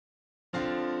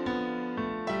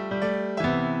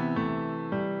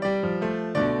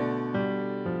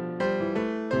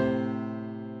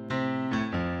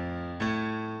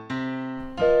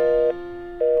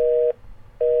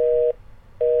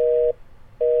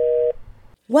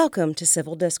Welcome to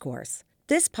Civil Discourse.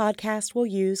 This podcast will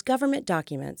use government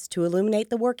documents to illuminate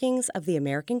the workings of the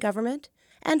American government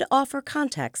and offer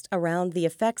context around the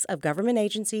effects of government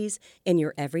agencies in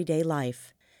your everyday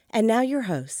life. And now your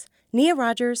hosts, Nia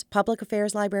Rogers, Public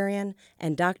Affairs Librarian,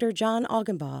 and Dr. John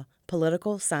Augenbaugh,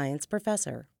 Political Science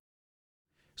Professor.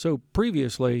 So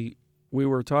previously, we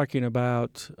were talking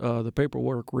about the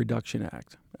Paperwork Reduction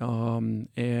Act,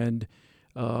 and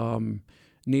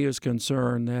Nia's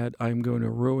concern that I'm going to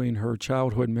ruin her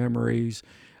childhood memories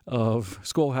of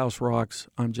Schoolhouse Rock's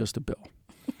I'm Just a Bill.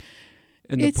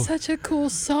 It's such a cool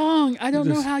song. I don't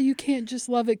know how you can't just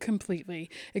love it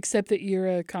completely, except that you're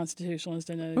a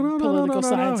constitutionalist and a political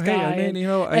science guy. Hey,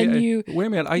 I mean, wait a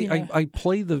minute. I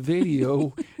play the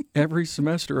video every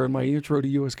semester in my Intro to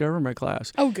U.S. Government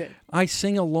class. Oh, good. I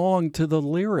sing along to the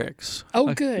lyrics.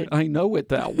 Oh, good. I know it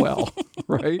that well,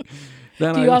 right?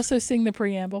 Then Do you also sing the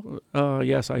preamble?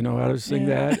 Yes, I know how to sing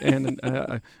that. And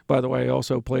by the way, I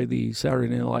also play the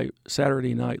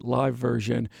Saturday Night Live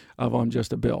version of I'm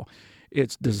Just a Bill.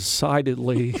 It's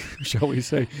decidedly, shall we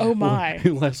say,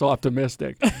 less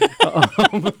optimistic.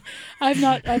 I've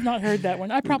not heard that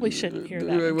one. I probably shouldn't hear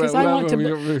that because I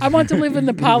want to live in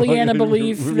the Pollyanna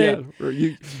belief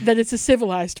that it's a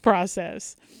civilized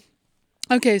process.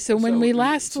 Okay, so when we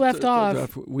last left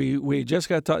off, we just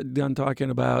got done talking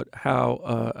about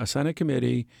how a Senate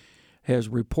committee has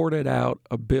reported out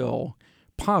a bill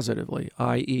positively,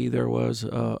 i.e., there was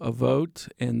a vote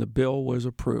and the bill was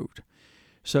approved.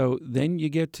 So then you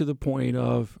get to the point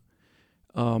of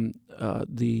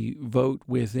the vote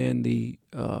within the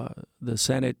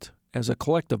Senate as a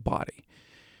collective body.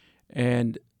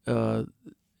 And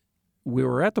we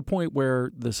were at the point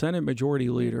where the Senate Majority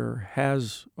Leader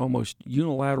has almost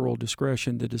unilateral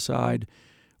discretion to decide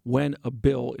when a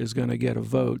bill is going to get a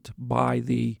vote by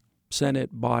the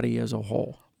Senate body as a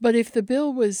whole. But if the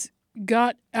bill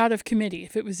got out of committee,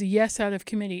 if it was a yes out of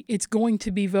committee, it's going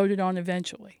to be voted on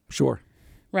eventually. Sure.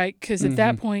 Right? Because at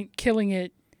that point, killing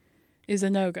it is a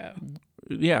no-go.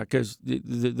 Yeah, because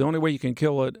the only way you can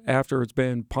kill it after it's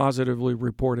been positively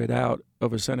reported out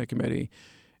of a Senate committee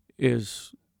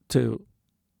is to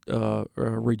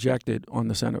reject it on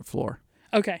the Senate floor.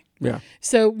 Okay. Yeah.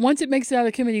 So once it makes it out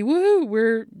of committee, woohoo,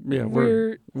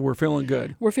 we're feeling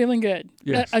good. We're feeling good.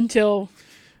 Yes. Until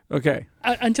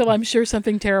I'm sure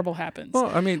something terrible happens. Well,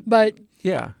 I mean, but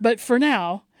for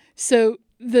now,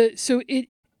 it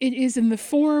is in the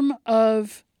form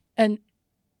of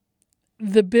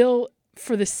the bill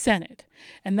for the Senate,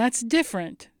 and that's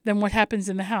different than what happens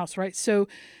in the House, right? So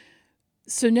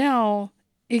now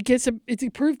it's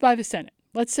approved by the Senate.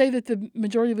 Let's say that the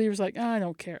majority leader's like, I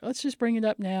don't care. Let's just bring it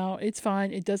up now. It's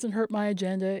fine. It doesn't hurt my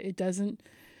agenda. It doesn't.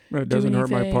 It doesn't hurt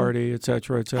my party, et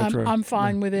cetera, et cetera. I'm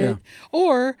fine with it. Yeah.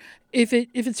 Or if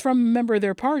it's from a member of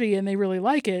their party and they really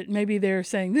like it, maybe they're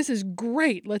saying, this is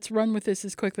great. Let's run with this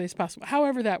as quickly as possible.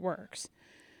 However that works.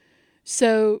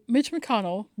 So Mitch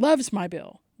McConnell loves my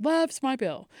bill,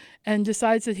 and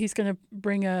decides that he's going to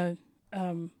bring a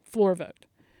floor vote.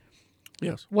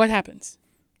 Yes. What happens?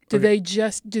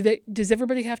 Does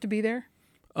everybody have to be there?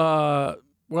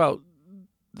 Well,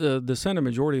 the Senate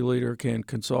Majority Leader can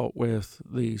consult with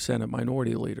the Senate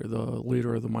Minority Leader, the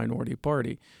leader of the minority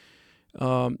party.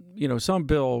 Some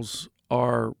bills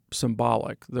are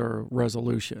symbolic. They're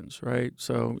resolutions, right?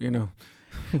 So,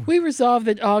 we resolve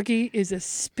that Augie is a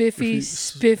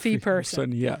spiffy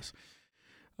person. Yes.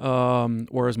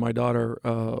 Or as my daughter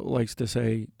likes to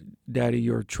say, Daddy,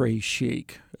 you're Trey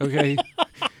Chic. Okay?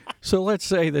 So let's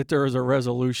say that there is a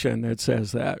resolution that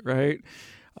says that, right?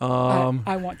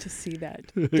 I want to see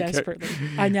that desperately.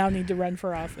 Okay. I now need to run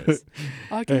for office.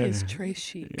 Augie is Trey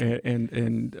Chic.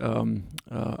 And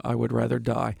I would rather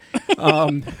die.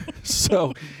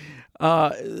 So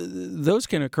those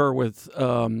can occur with,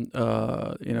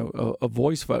 a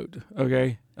voice vote,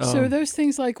 okay? So are those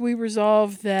things like we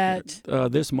resolve that...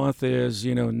 this month is,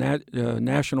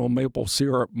 National Maple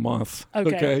Syrup Month,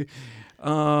 okay?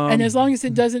 And as long as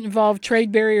it doesn't involve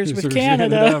trade barriers with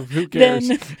Canada, who cares?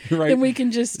 then we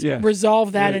can just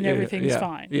resolve that and everything's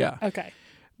fine. Yeah. Okay.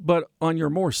 But on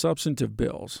your more substantive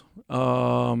bills,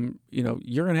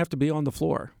 you're going to have to be on the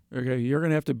floor. Okay, you're going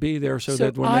to have to be there so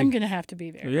that when I'm going to have to be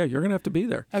there. Yeah, you're going to have to be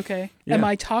there. Okay. Yeah. Am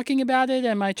I talking about it?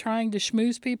 Am I trying to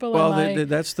schmooze people? Well,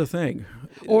 that's the thing.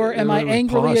 Or am I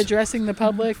angrily addressing the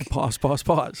public? Pause.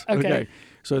 Okay.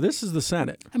 So this is the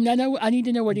Senate. I need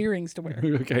to know what earrings to wear.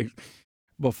 Okay.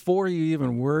 Before you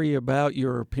even worry about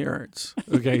your appearance,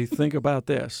 okay, think about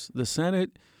this. The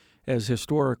Senate has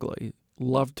historically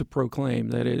loved to proclaim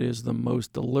that it is the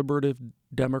most deliberative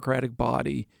democratic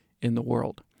body in the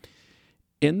world.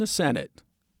 In the Senate,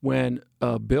 when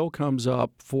a bill comes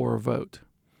up for a vote,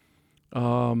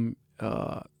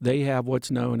 they have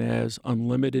what's known as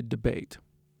unlimited debate.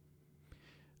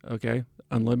 Okay,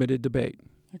 unlimited debate.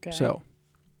 Okay. So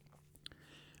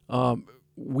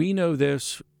we know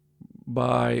this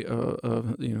by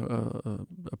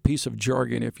a piece of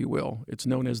jargon, if you will. It's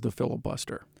known as the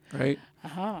filibuster, right?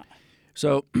 Uh-huh.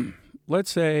 So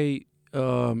let's say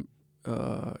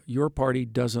your party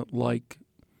doesn't like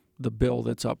the bill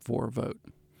that's up for a vote.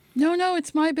 No,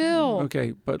 it's my bill.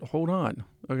 Okay, but hold on,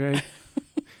 okay?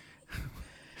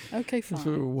 Okay, fine.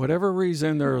 For whatever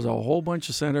reason, there's a whole bunch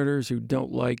of senators who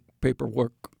don't like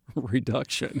paperwork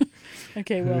reduction.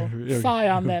 Okay, well, fie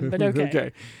on them, but okay.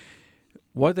 Okay.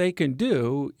 What they can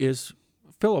do is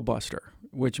filibuster,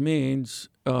 which means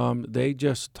they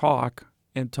just talk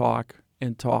and talk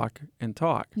and talk and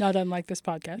talk. Not unlike this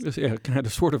podcast. Yeah, kind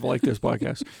of sort of like this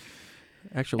podcast.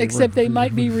 Actually, Except they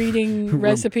might be reading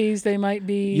recipes. They might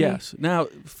be... Yes. Now,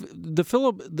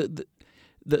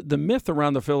 the myth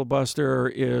around the filibuster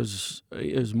is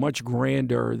much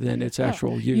grander than its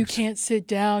actual use. You can't sit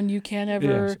down. You can't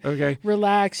ever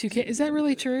relax. You can't. Is that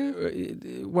really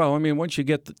true? Well, I mean, once you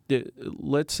get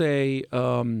let's say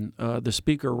the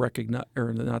speaker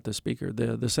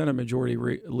the Senate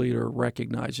Majority Leader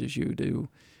recognizes you to.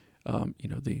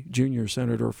 The junior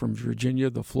senator from Virginia,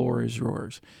 the floor is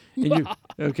yours. And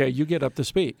you get up to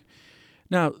speak.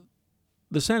 Now,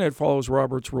 the Senate follows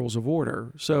Robert's Rules of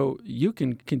Order, so you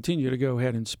can continue to go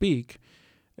ahead and speak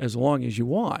as long as you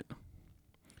want.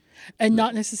 And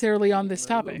not necessarily on this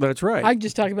topic. That's right. I can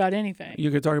just talk about anything. You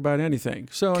can talk about anything.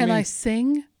 So Can I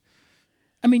sing?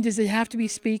 I mean, does it have to be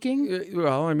speaking?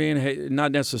 Well, I mean,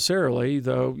 not necessarily,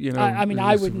 though. I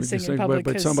wouldn't sing in public,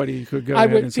 but somebody could go I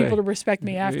ahead would and say, people to respect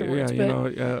me afterwards.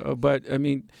 But I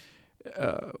mean,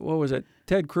 what was it?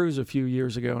 Ted Cruz a few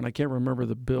years ago, and I can't remember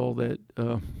the bill that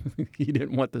he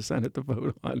didn't want the Senate to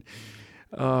vote on.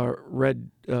 Read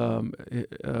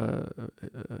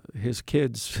his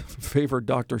kids' favorite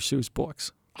Dr. Seuss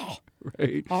books. Oh,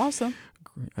 right. Awesome.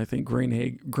 I think Green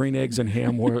Eggs and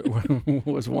Ham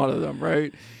was one of them,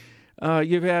 right?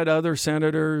 You've had other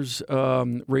senators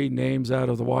read names out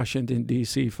of the Washington,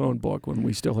 D.C. phone book when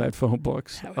we still had phone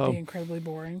books. That would be incredibly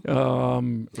boring.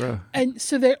 And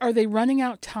so are they running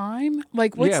out time?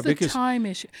 Like, what's the time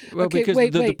issue? Well, okay, because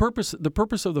wait. the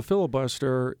purpose of the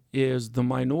filibuster is the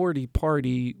minority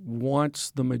party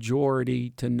wants the majority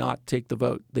to not take the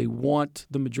vote. They want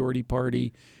the majority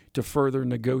party to further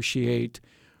negotiate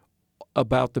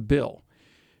about the bill.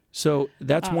 So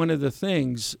that's one of the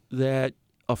things that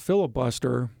a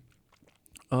filibuster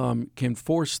can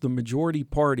force the majority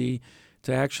party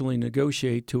to actually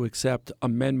negotiate to accept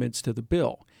amendments to the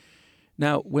bill.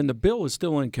 Now, when the bill is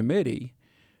still in committee,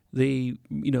 the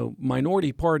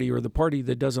minority party or the party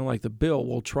that doesn't like the bill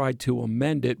will try to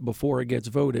amend it before it gets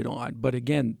voted on. But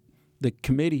again, the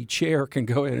committee chair can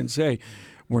go ahead and say,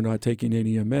 we're not taking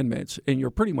any amendments, and you're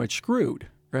pretty much screwed.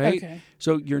 Right? Okay.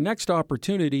 So your next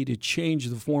opportunity to change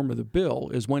the form of the bill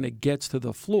is when it gets to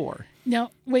the floor.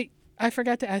 Now, wait, I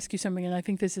forgot to ask you something, and I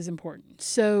think this is important.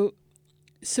 So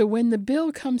when the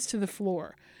bill comes to the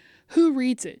floor, who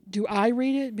reads it? Do I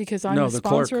read it because I'm the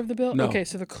sponsor clerk. of the bill? No. Okay,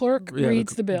 so the clerk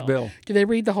reads the bill. Do they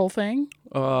read the whole thing?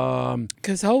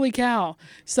 Because holy cow,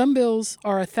 some bills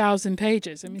are 1,000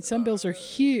 pages. I mean, some bills are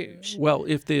huge. Well,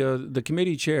 if the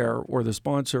committee chair or the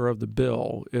sponsor of the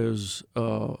bill is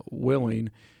willing,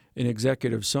 an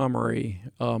executive summary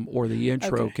or the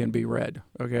intro can be read.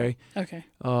 Okay. Okay.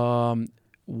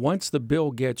 Once the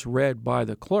bill gets read by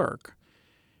the clerk,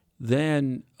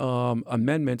 then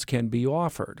amendments can be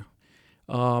offered.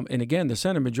 And again, the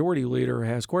Senate Majority Leader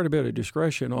has quite a bit of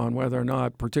discretion on whether or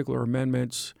not particular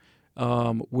amendments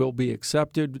will be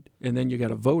accepted, and then you got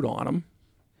to vote on them.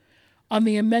 On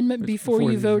the amendment before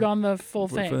you vote on the full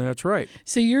thing. That's right.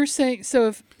 So you're saying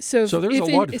let's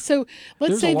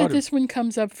say that this one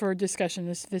comes up for discussion,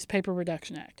 this Paper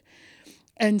Reduction Act,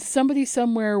 and somebody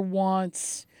somewhere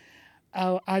wants,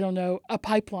 I don't know, a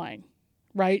pipeline,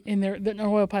 right, an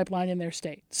oil pipeline in their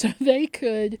state. So they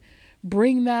could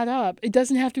bring that up. It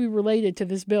doesn't have to be related to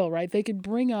this bill, right? They could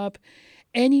bring up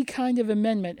any kind of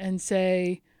amendment and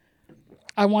say,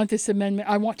 I want this amendment.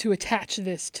 I want to attach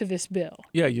this to this bill.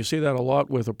 Yeah, you see that a lot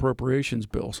with appropriations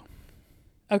bills.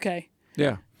 Okay.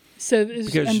 Yeah. So,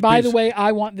 by the way,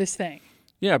 I want this thing.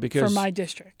 Yeah, because for my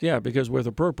district. Yeah, because with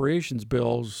appropriations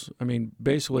bills, I mean,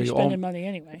 basically you're spending money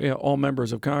anyway. Yeah, all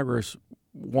members of Congress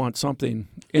want something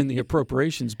in the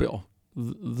appropriations bill.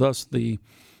 Thus, the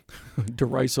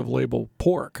derisive label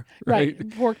pork, right?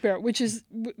 Pork barrel, which is,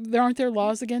 aren't there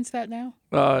laws against that now?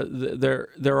 There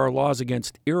are laws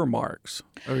against earmarks,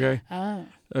 okay? Ah.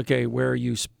 Okay, where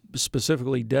you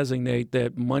specifically designate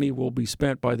that money will be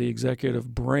spent by the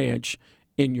executive branch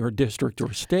in your district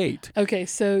or state. Okay,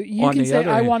 so you On can the say, other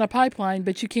I hand- want a pipeline,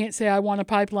 but you can't say, I want a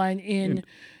pipeline in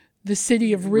the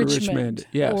city of Richmond.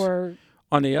 Yes. Or,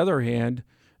 On the other hand,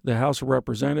 the House of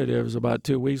Representatives about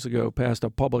 2 weeks ago passed a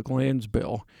public lands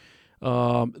bill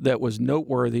that was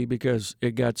noteworthy because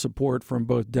it got support from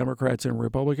both Democrats and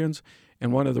Republicans.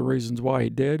 And one of the reasons why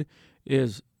it did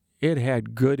is it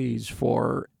had goodies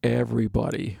for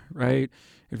everybody, right?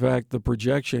 In fact, the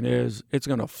projection is it's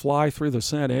going to fly through the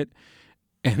Senate,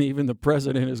 and even the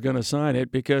president is going to sign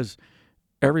it because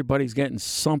everybody's getting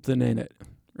something in it,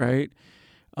 right?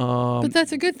 but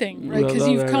that's a good thing, right? well, Because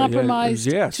you've yeah, compromised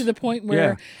yes. to the point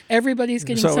where everybody's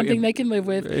getting So something they can live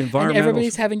with, and environmental-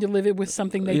 everybody's having to live it with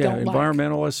something they don't like.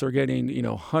 Environmentalists are getting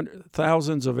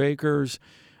thousands of acres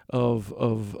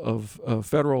of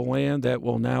federal land that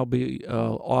will now be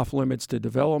off limits to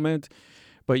development.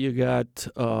 But you got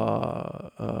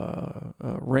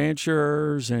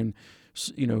ranchers and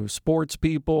sports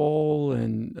people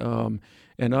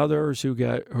and others who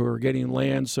are getting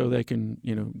land so they can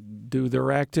do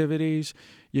their activities.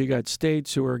 You got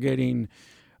states who are getting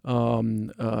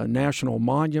national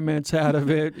monuments out of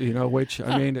it, which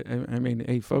I mean,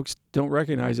 hey, folks don't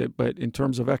recognize it, but in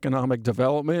terms of economic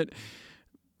development,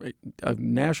 a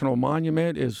national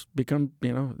monument is become,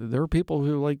 there are people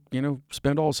who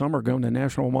spend all summer going to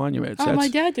national monuments. Oh, my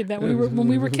dad did that when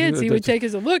we were kids. He would take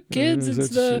us a look, kids.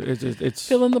 It's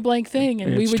fill in the blank thing,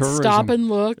 and we would tourism. stop and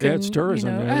look. Yeah, and, it's tourism,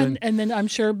 and then I'm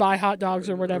sure buy hot dogs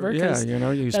or whatever. Yeah, 'cause you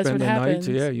that's spend what the happens.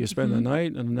 night. Yeah, you spend the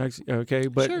night, and the next. Okay,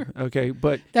 but Sure.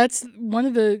 That's one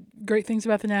of the great things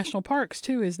about the national parks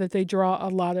too, is that they draw a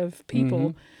lot of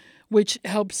people, which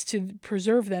helps to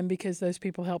preserve them because those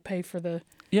people help pay for the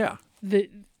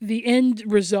end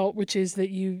result, which is that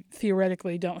you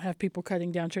theoretically don't have people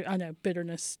cutting down trees. I know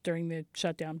bitterness during the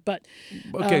shutdown, but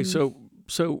okay. So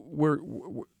we're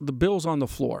the bill's on the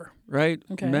floor, right?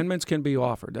 Okay. Amendments can be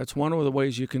offered. That's one of the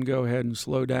ways you can go ahead and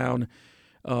slow down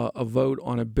a vote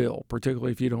on a bill,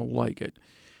 particularly if you don't like it.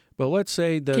 But let's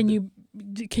say that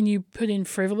can you put in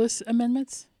frivolous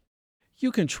amendments?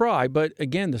 you can try, but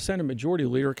again, the Senate Majority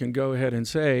Leader can go ahead and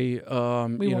say,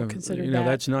 We won't consider that.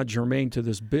 that's not germane to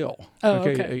this bill. Oh,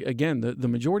 okay. Again, the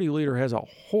Majority Leader has a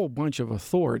whole bunch of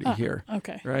authority here,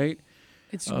 Okay. right?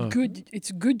 It's good.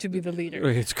 It's good to be the leader.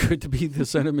 It's good to be the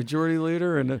Senate Majority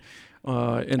Leader, and And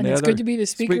the it's other good to be the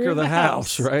Speaker of the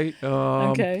House, right?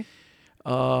 Okay.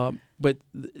 But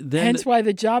then, Hence why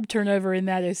the job turnover in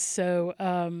that is so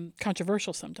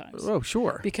controversial sometimes. oh,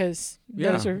 sure, Because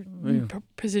Yeah. those are Yeah.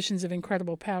 positions of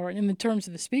incredible power. And in the terms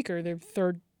of the Speaker, they're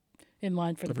third in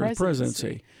line for the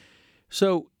presidency.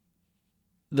 So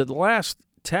the last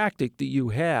tactic that you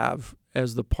have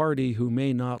as the party who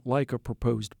may not like a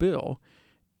proposed bill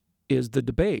is the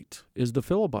debate, is the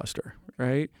filibuster,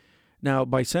 right? Now,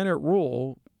 by Senate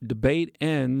rule, debate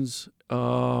ends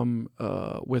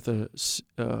with a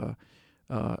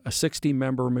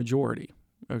 60-member majority,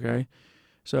 okay?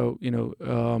 So,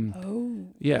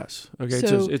 yes. Okay,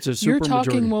 So it's a your super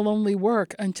talking majority. will only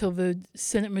work until the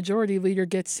Senate Majority Leader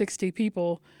gets 60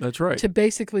 people That's right. to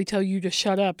basically tell you to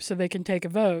shut up so they can take a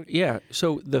vote. Yeah,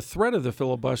 so the threat of the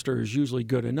filibuster is usually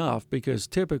good enough because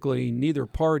typically neither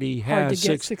party Hard has to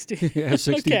get 60. has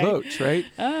 60 Okay. votes, right?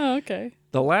 Oh, okay.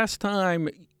 The last time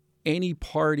any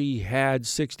party had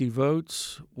 60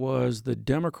 votes was the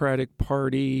Democratic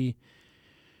Party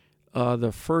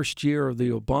the first year of the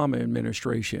Obama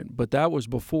administration, but that was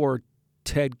before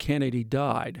Ted Kennedy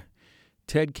died.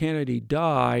 Ted Kennedy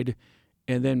died,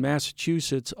 and then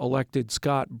Massachusetts elected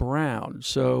Scott Brown.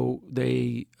 So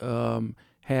they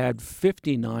had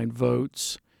 59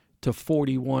 votes to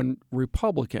 41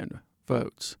 Republican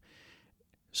votes.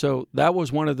 So that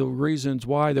was one of the reasons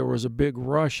why there was a big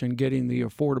rush in getting the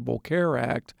Affordable Care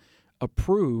Act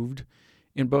approved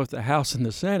in both the House and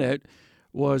the Senate,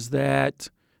 was that,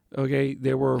 okay,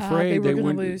 they were afraid they were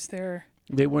going to lose their...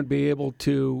 They wouldn't be able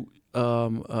to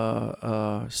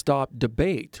stop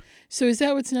debate. So is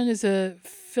that what's known as a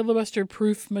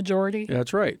filibuster-proof majority?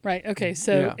 That's right. Right. Okay.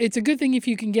 So it's a good thing if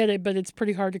you can get it, but it's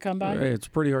pretty hard to come by. It's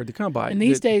pretty hard to come by. And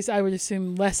these days, I would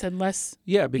assume less and less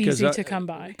because easy to come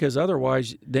by. Because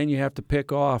otherwise, then you have to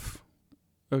pick off,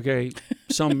 okay,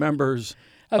 some members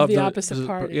of the opposite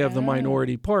party. Of the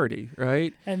minority party,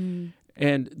 right? And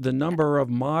the number of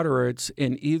moderates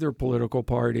in either political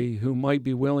party who might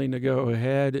be willing to go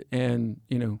ahead and,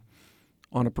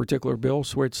 on a particular bill,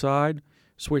 switch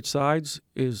sides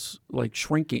is like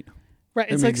shrinking. Right.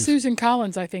 It's like Susan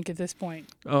Collins, I think, at this point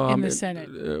in the Senate.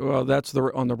 Well, that's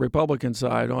on the Republican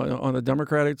side. On the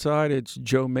Democratic side, it's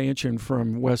Joe Manchin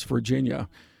from West Virginia.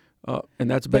 And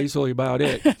that's basically about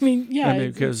it. I mean, yeah. I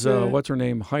mean, because what's her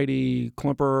name? Heidi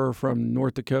Klumper from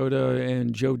North Dakota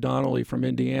and Joe Donnelly from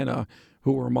Indiana,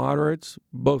 who were moderates,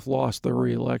 both lost their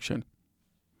reelection.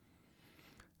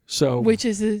 So, which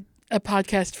is a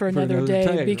podcast for another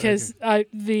day, because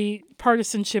the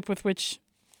partisanship with which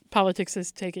politics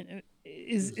has taken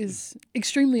is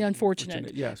extremely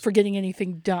unfortunate yes. for getting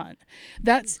anything done.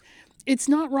 It's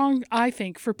not wrong, I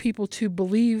think, for people to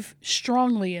believe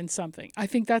strongly in something. I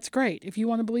think that's great. If you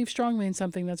want to believe strongly in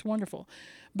something, that's wonderful.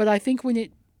 But I think when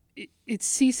it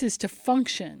ceases to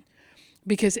function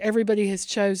because everybody has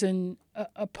chosen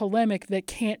a polemic that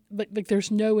can't, like there's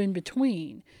no in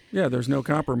between. Yeah, there's no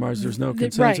compromise. There's no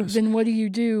consensus. Right. Then what do you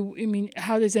do? I mean,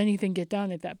 how does anything get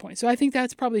done at that point? So I think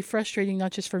that's probably frustrating,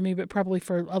 not just for me, but probably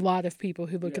for a lot of people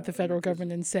who look at the federal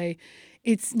government and say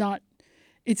it's not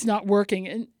working.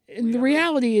 And the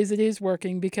reality is it is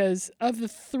working, because of the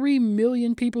 3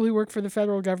 million people who work for the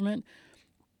federal government,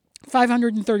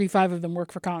 535 of them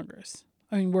work for Congress.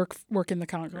 I mean, work in the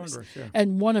Congress, yeah.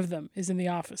 And one of them is in the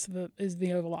office, is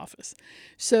the Oval Office.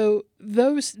 So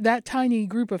that tiny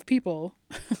group of people,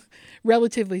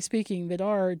 relatively speaking, that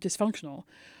are dysfunctional,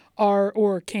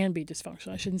 or can be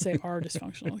dysfunctional. I shouldn't say are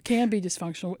dysfunctional. Can be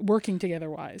dysfunctional, working together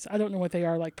wise. I don't know what they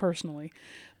are like personally.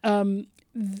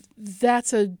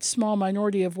 That's a small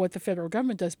minority of what the federal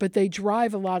government does, but they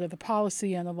drive a lot of the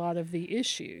policy and a lot of the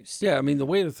issues. Yeah, I mean,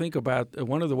 one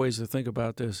of the ways to think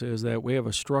about this is that we have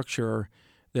a structure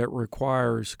that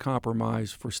requires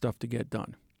compromise for stuff to get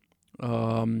done.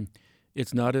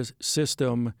 It's not a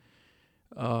system.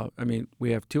 I mean,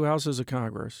 we have 2 houses of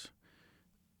Congress.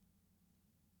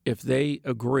 If they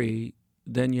agree,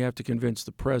 then you have to convince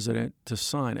the president to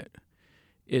sign it.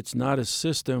 It's not a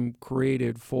system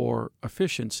created for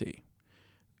efficiency,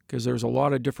 because there's a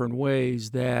lot of different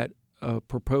ways that a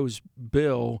proposed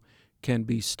bill can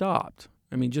be stopped.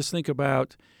 I mean, just think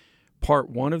about part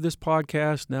 1 of this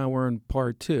podcast. Now we're in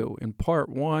part 2. In part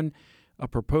 1, a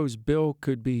proposed bill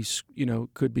could be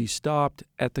stopped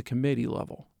at the committee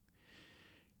level.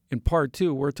 In part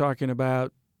 2, we're talking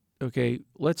about, okay,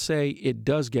 let's say it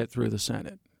does get through the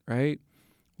Senate, right?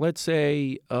 Let's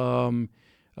say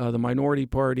the minority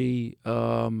party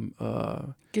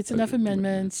gets enough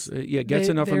amendments. Gets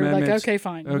enough they're amendments. Like, okay,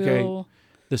 fine. Okay,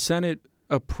 the Senate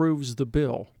approves the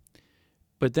bill,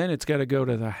 but then it's got to go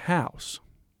to the House,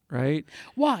 right?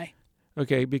 Why?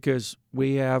 Okay, because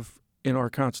we have in our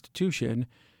Constitution,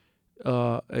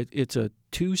 it's a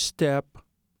 2-step,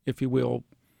 if you will,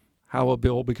 how a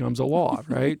bill becomes a law,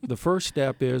 right? The first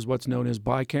step is what's known as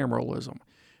bicameralism.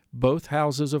 Both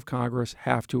houses of Congress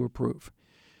have to approve.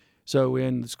 So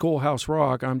in Schoolhouse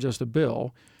Rock, I'm just a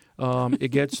bill.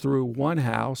 It gets through one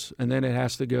house, and then it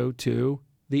has to go to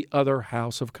the other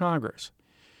house of Congress.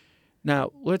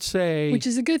 Now, let's say... Which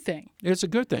is a good thing. It's a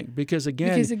good thing, because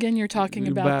again, you're talking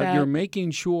about that. You're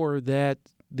making sure that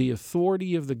the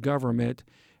authority of the government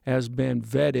has been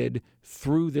vetted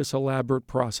through this elaborate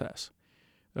process.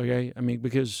 Okay? I mean,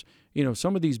 because,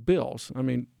 some of these bills,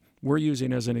 we're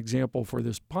using as an example for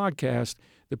this podcast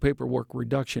the Paperwork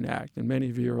Reduction Act. And many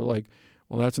of you are like,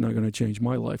 well, that's not going to change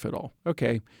my life at all.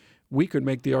 Okay, we could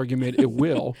make the argument it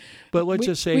will, but let's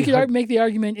just say... We could make the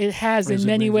argument it has in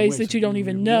many ways that you don't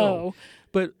even know.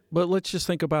 But let's just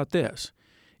think about this.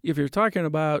 If you're talking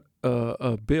about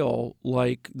a bill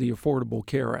like the Affordable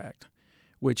Care Act,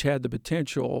 which had the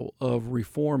potential of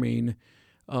reforming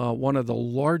one of the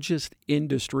largest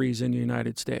industries in the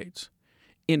United States,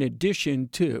 in addition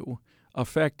to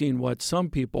affecting what some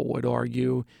people would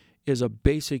argue is a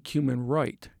basic human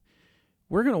right,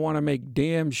 we're going to want to make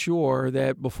damn sure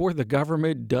that before the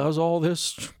government does all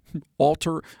this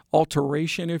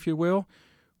alteration, if you will,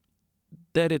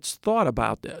 that it's thought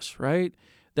about this, right?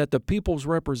 That the people's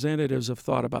representatives have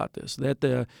thought about this, that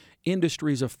the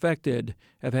industries affected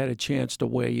have had a chance to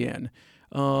weigh in,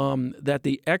 that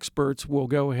the experts will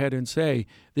go ahead and say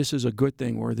this is a good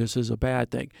thing or this is a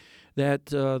bad thing, that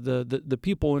the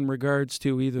people in regards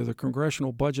to either the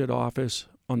Congressional Budget Office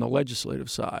on the legislative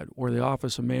side or the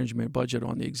Office of Management Budget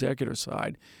on the executive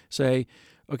side say,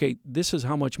 okay, this is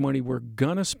how much money we're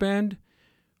going to spend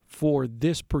for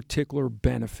this particular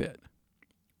benefit.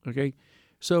 Okay?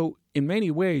 So in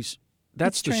many ways,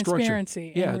 that's it's the structure.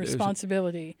 Transparency and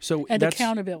responsibility and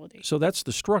accountability. So that's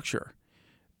the structure.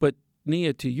 But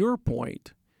Nia, to your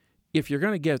point, if you're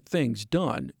going to get things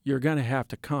done, you're going to have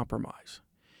to compromise.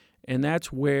 And that's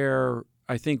where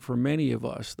I think for many of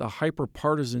us, the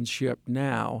hyper-partisanship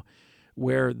now,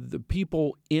 where the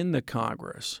people in the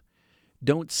Congress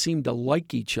don't seem to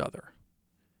like each other.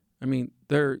 I mean,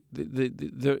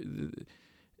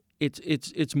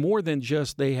 it's more than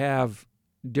just they have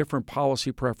different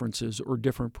policy preferences or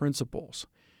different principles.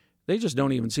 They just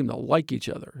don't even seem to like each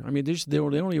other. I mean, they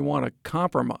don't even want to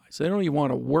compromise. They don't even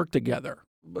want to work together.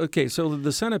 Okay, so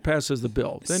the Senate passes the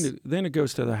bill. Then it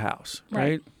goes to the House,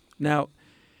 right? Now,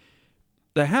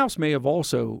 the House may have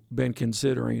also been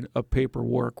considering a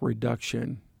paperwork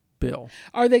reduction bill.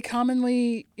 Are they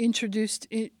commonly introduced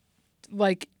in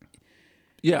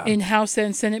House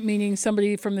and Senate, meaning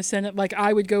somebody from the Senate? Like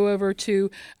I would go over to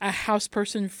a House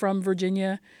person from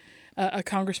Virginia, a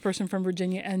congressperson from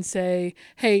Virginia, and say,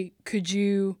 hey, could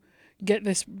you get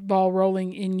this ball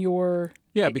rolling in your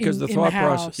because the thought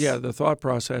House? process the thought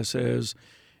process is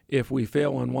if we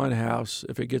fail in one House,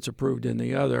 if it gets approved in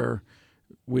the other,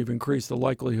 we've increased the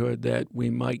likelihood that we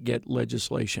might get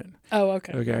legislation. Oh,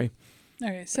 okay. Okay.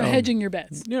 Okay, so hedging your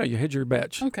bets. Yeah, you hedge your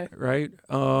bets. Okay. Right?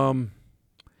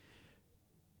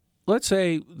 Let's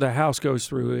say the House goes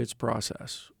through its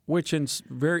process, which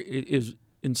is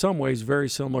in some ways very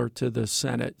similar to the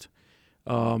Senate.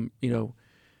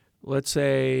 Let's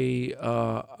say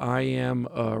I am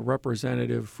a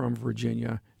representative from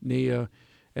Virginia, Nia,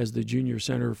 as the junior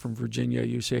senator from Virginia.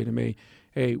 You say to me,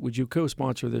 hey, would you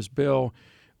co-sponsor this bill?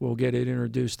 We'll get it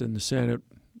introduced in the Senate.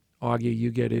 Augie, you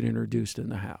get it introduced in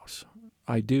the House.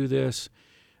 I do this.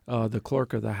 The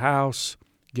clerk of the House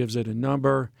gives it a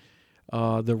number.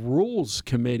 The Rules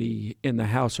Committee in the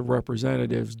House of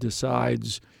Representatives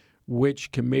decides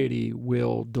which committee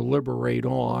will deliberate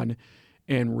on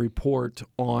and report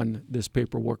on this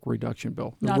paperwork reduction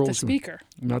bill. Not the Speaker.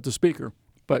 Not the Speaker.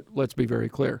 But let's be very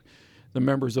clear. The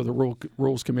members of the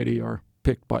Rules Committee are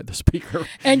picked by the Speaker.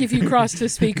 And if you crossed the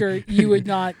Speaker, you would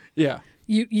not. Yeah.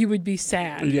 You would be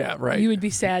sad. Yeah, right. You would be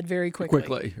sad very quickly.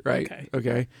 Quickly, right.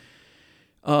 Okay.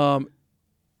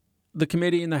 The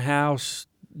committee in the House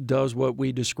does what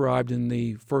we described in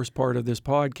the first part of this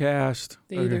podcast.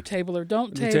 They either table or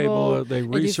don't table. They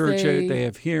research it. They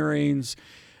have hearings.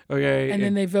 Okay. And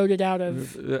then they vote it out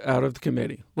of the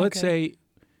committee. Let's say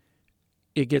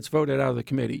it gets voted out of the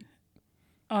committee.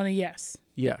 On a yes.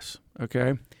 Yes.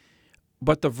 Okay.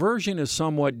 But the version is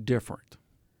somewhat different.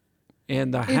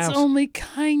 And the House... It's only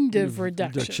kind of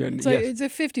reduction. So it's a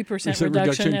 50%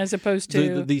 reduction as opposed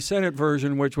to... The Senate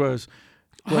version, which was...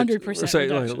 100%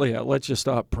 reduction. Let's just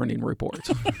stop printing reports.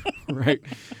 Right?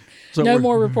 So no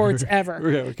more reports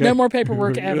ever. No more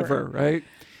paperwork ever. Right?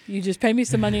 You just pay me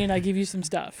some money and I give you some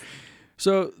stuff.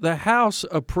 So the House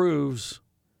approves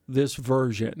this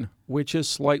version, which is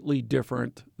slightly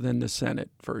different than the Senate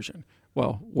version.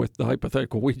 Well, with the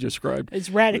hypothetical we described. It's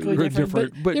radically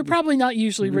different, but they're probably not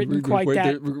usually written quite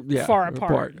that far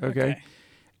apart. Okay.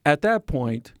 At that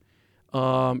point,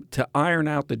 to iron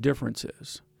out the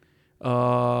differences,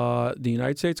 the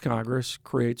United States Congress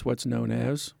creates what's known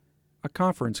as a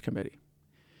conference committee.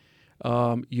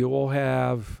 You will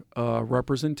have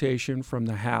representation from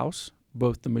the House,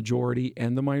 both the majority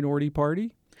and the minority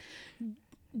party.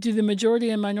 Do the majority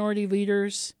and minority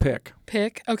leaders pick?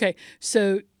 Okay,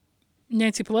 so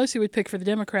Nancy Pelosi would pick for the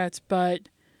Democrats, but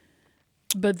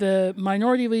the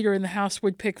minority leader in the House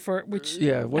would pick for which?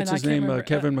 Yeah, what's his name?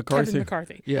 Kevin McCarthy. Kevin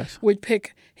McCarthy. Yes, would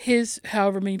pick his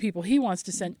however many people he wants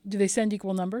to send. Do they send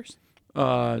equal numbers?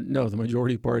 No, the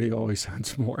majority party always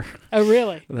sends more. Oh,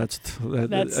 really?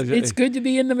 It's good to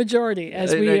be in the majority,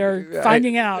 as we are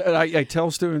finding out. I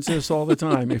tell students this all the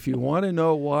time. If you want to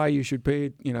know why you should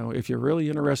pay, if you're really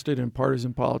interested in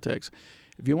partisan politics,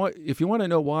 if you want to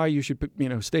know why you should,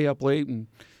 stay up late and,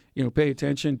 pay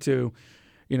attention to,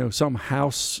 some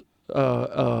House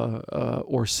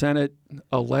or Senate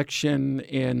election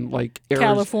in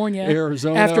California,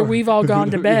 Arizona, after we've all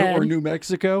gone to bed, or New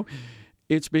Mexico.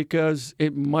 It's because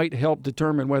it might help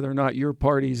determine whether or not your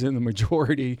party's in the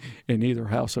majority in either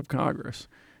House of Congress.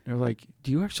 They're like,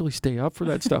 do you actually stay up for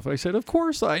that stuff? I said, of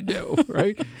course I do,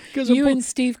 right? You and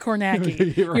Steve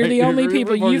Kornacki. You're the only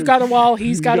people. You've got a wall.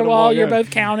 He's got a wall. You're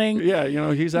both counting.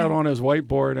 Yeah, he's out on his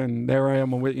whiteboard, and there I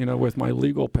am with my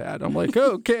legal pad. I'm like,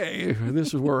 okay,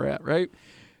 this is where we're at, right?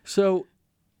 So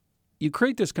you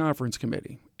create this conference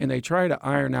committee, and they try to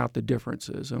iron out the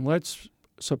differences. And let's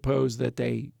suppose that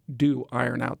they do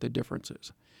iron out the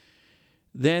differences.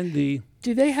 Then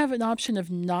do they have an option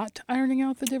of not ironing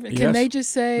out the difference? Yes. Can they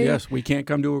just say, yes, we can't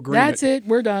come to agreement. That's it,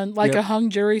 we're done. Like a hung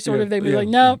jury sort of. They'd be like,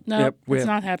 no, it's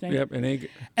not happening. Yep, and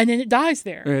then it dies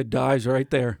there. It dies right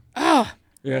there. Ah.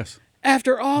 Yes.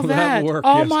 After all that,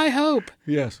 my hope.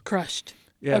 Yes. Crushed.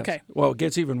 Yes. Okay. Well, it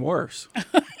gets even worse.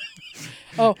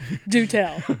 Oh, do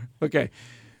tell. Okay.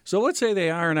 So let's say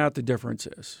they iron out the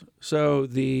differences. So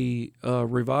the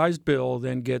revised bill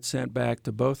then gets sent back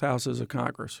to both houses of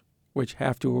Congress, which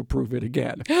have to approve it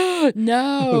again.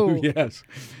 No. Yes.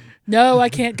 no, I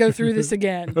can't go through this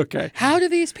again. Okay. How do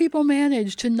these people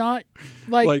manage to not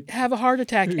have a heart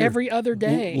attack every other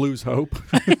day? Lose hope.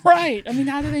 Right. I mean,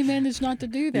 how do they manage not to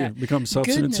do that? Become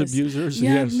substance Goodness. abusers.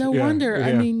 Yeah, Yes. no wonder. Yeah.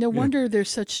 I mean, no wonder there's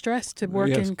such stress to work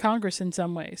Yes. in Congress in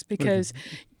some ways, because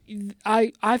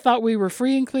I thought we were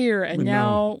free and clear, and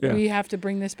now we have to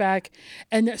bring this back.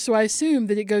 And so I assume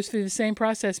that it goes through the same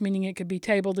process, meaning it could be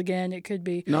tabled again. It could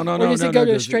be No. Or does it go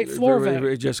to a straight floor vote?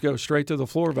 It just goes straight to the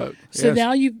floor vote. So Yes.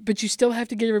 now you still have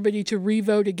to get everybody to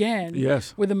re-vote again.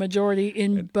 Yes. With a majority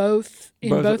in both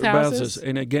houses.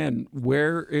 And again,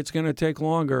 where it's going to take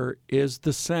longer is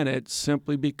the Senate,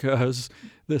 simply because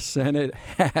the Senate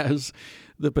has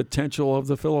the potential of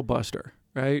the filibuster,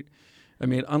 right? I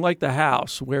mean, unlike the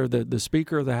House, where the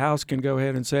Speaker of the House can go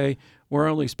ahead and say, we're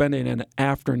only spending an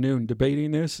afternoon debating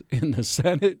this, in the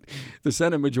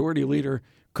Senate Majority Leader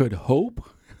could hope,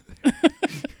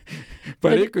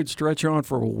 but it could stretch on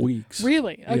for weeks.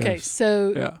 Really? Okay. Yes.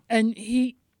 So, and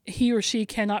he or she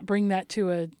cannot bring that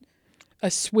to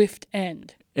a swift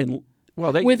end. And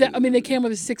well, they can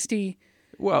with a 60.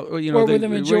 Well, or with a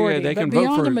majority, they can but vote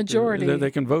beyond for a majority, they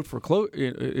can vote for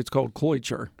it's called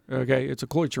cloture. Okay, it's a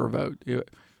cloture vote,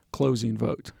 closing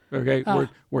vote. Okay,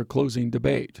 we're closing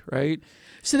debate, right?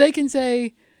 So they can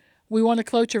say, we want a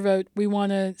cloture vote. We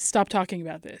want to stop talking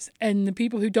about this, and the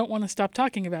people who don't want to stop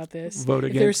talking about this, vote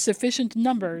if against. there's sufficient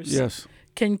numbers, Yes.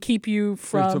 can keep you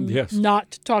from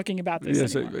not talking about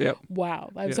this anymore. Yep.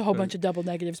 Wow, that was a whole bunch of double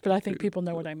negatives, but I think people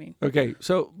know what I mean. Okay,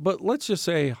 so but let's just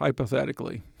say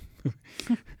hypothetically,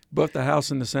 both the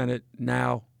House and the Senate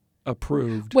now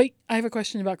approved. Wait, I have a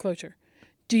question about cloture.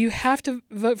 Do you have to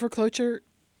vote for cloture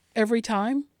every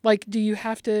time? Like, do you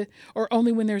have to, or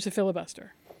only when there's a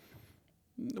filibuster?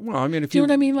 Well, I mean, if do you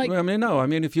know what I mean? Like, no. I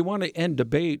mean, if you want to end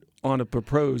debate on a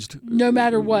proposed, no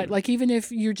matter what, like even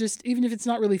if it's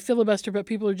not really filibuster, but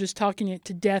people are just talking it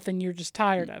to death, and you're just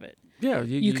tired of it. Yeah,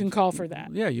 you can call for that.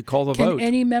 Yeah, you call the vote. vote. Can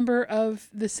any member of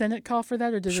the Senate call for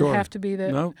that, or does it have to be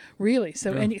the? No. Really?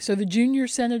 So so the junior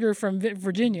senator from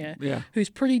Virginia, who's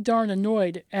pretty darn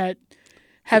annoyed at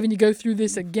having to go through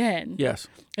this again. Yes.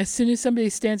 As soon as somebody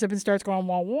stands up and starts going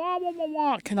wah wah wah wah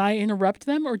wah, can I interrupt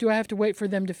them, or do I have to wait for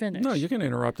them to finish? No, you can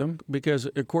interrupt them, because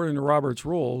according to Robert's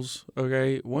rules,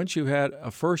 okay, once you had a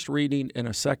first reading and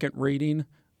a second reading,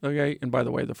 okay, and by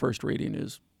the way, the first reading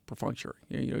is perfunctory.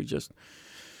 You just.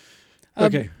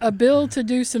 Okay. A bill to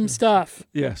do some stuff.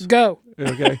 Yes. Go.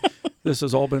 Okay. This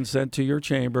has all been sent to your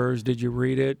chambers. Did you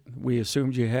read it? We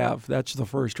assumed you have. That's the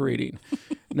first reading.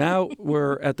 Now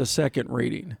we're at the second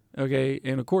reading. Okay.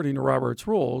 And according to Robert's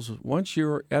rules, once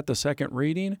you're at the second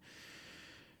reading,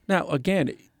 now,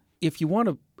 again, if you want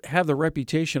to have the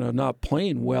reputation of not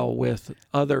playing well with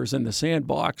others in the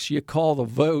sandbox, you call the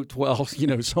vote while,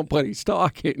 somebody's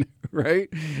talking, right?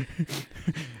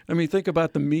 I mean, think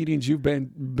about the meetings you've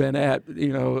been at,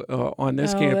 on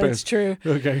this campus. That's true.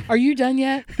 Okay. Are you done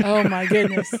yet? Oh, my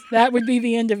goodness. That would be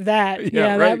the end of that.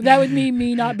 Yeah, right. that would mean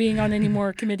me not being on any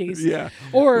more committees. Yeah.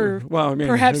 Or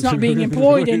perhaps not being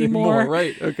employed anymore.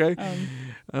 Right. Okay.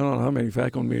 I don't know how many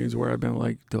faculty meetings where I've been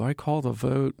like, do I call the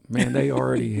vote? Man, they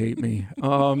already hate me.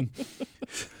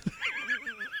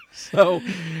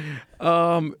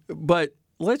 But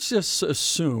let's just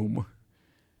assume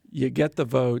you get the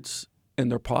votes and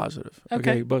they're positive.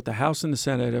 Okay. Both the House and the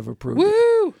Senate have approved it.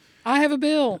 Woo! I have a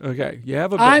bill. Okay. You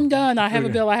have a bill. I'm done. I have a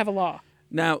bill. I have a law.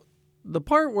 Now, the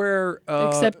part where...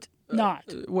 Except not.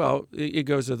 Well, it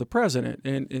goes to the president.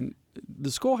 And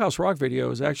the Schoolhouse Rock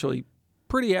video is actually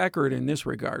pretty accurate in this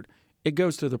regard. It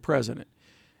goes to the president.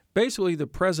 Basically, the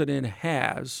president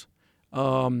has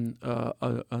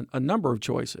a number of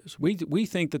choices. We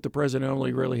think that the president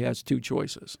only really has two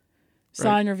choices. Right?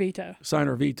 Sign or veto. Sign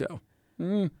or veto.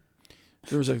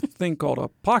 There's a thing called a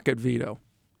pocket veto.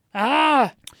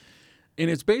 Ah! And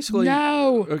it's basically...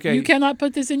 No! Okay. You cannot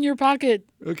put this in your pocket.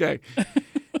 Okay.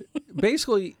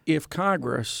 Basically, if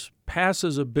Congress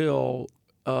passes a bill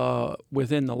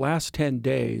within the last 10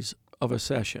 days of a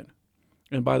session,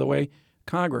 and by the way,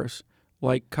 Congress,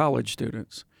 like college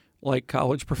students, like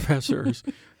college professors,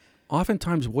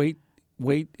 oftentimes wait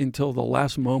until the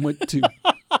last moment to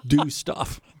do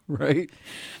stuff, right?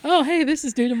 Oh, hey, this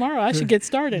is due tomorrow. I should get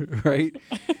started. Right?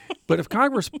 But if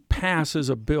Congress passes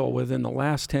a bill within the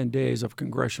last 10 days of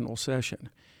congressional session,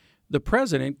 the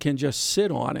president can just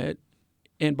sit on it,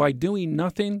 and by doing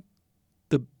nothing,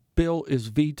 the bill is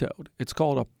vetoed. It's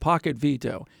called a pocket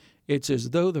veto. It's as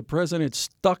though the president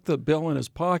stuck the bill in his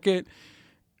pocket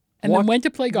and then went to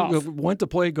play golf. Went to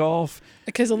play golf.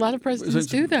 Because a lot of presidents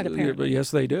do that, apparently.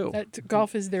 Yes, they do.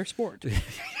 Golf is their sport.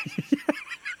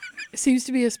 It seems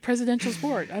to be a presidential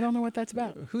sport. I don't know what that's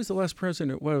about. Who's the last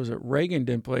president? What was it? Reagan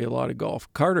didn't play a lot of golf.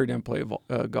 Carter didn't play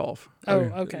golf. Oh,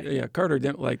 okay. Yeah, Carter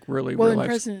didn't really Well, and relax.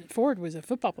 President Ford was a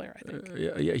football player, I think.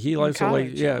 Yeah, he likes to play.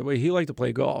 college. Yeah, well, he liked to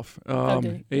play golf.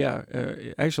 Did he? Yeah,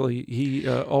 actually, he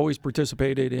always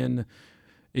participated in.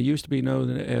 It used to be known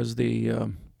as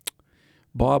the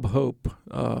Bob Hope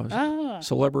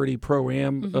Celebrity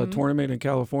Pro-Am tournament in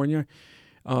California.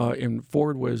 And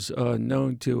Ford was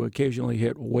known to occasionally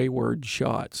hit wayward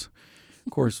shots.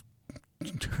 Of course,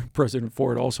 President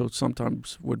Ford also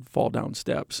sometimes would fall down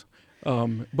steps.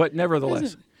 But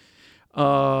nevertheless,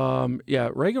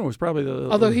 Reagan was probably the...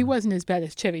 Although he wasn't as bad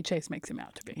as Chevy Chase makes him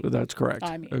out to be. That's correct.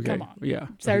 I mean, okay. come on. Yeah.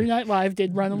 Saturday Night Live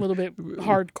did run a little bit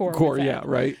hardcore. Core, with yeah, that.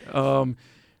 right.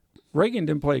 Reagan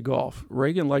didn't play golf.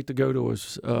 Reagan liked to go to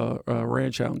his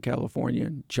ranch out in California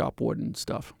and chop wood and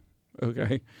stuff.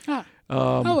 Okay.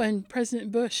 And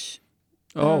President Bush.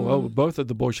 Both of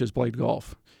the Bushes played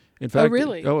golf. In fact,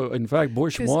 really? In fact,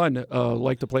 Bush one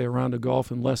liked to play a round of golf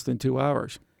in less than 2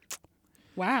 hours.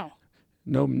 Wow.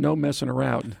 No messing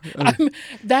around.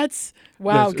 Goodness.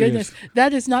 Yes.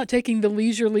 That is not taking the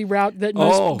leisurely route that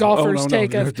most golfers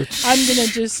take. I'm going to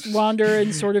just wander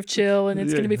and sort of chill, and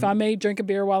it's going to be fun. I may drink a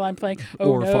beer while I'm playing.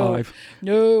 Or five.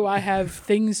 No, I have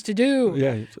things to do.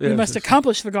 Yeah. We must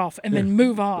accomplish the golf and then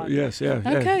move on. Yes, yeah.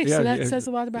 Okay, so that says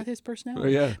a lot about his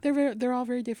personality. Yeah. They're all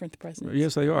very different, the presidents.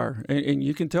 Yes, they are. And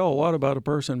you can tell a lot about a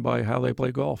person by how they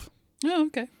play golf. Oh,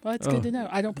 okay. Well, that's good to know.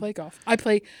 I don't play golf. I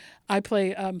play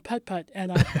putt-putt,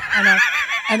 and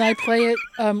I play it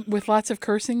with lots of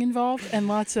cursing involved and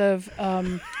lots of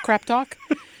crap talk.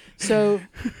 So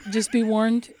just be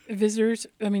warned, listeners,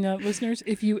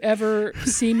 if you ever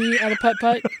see me at a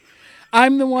putt-putt,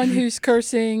 I'm the one who's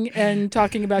cursing and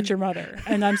talking about your mother.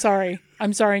 And I'm sorry.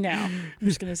 I'm sorry now. I'm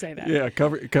just going to say that. Yeah,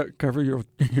 cover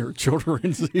your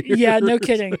children's ears. Yeah, no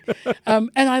kidding. And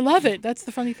I love it. That's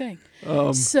the funny thing.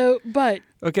 So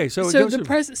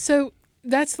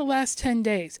that's the last 10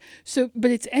 days.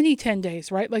 But it's any 10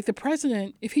 days, right? Like the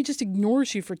president, if he just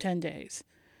ignores you for 10 days,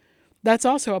 that's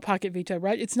also a pocket veto,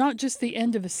 right? It's not just the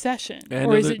end of a session.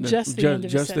 Just the end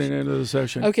of a session? Just the end of the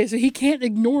session. Okay, so he can't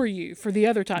ignore you for the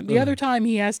other time. The other time,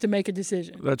 he has to make a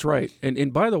decision. That's right.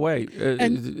 And by the way...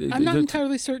 I'm not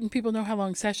entirely certain people know how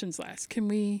long sessions last. Can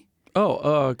we...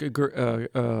 a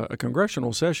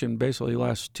congressional session basically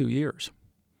lasts 2 years.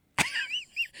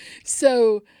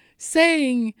 So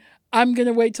saying, I'm going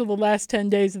to wait till the last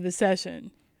 10 days of the session...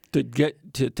 To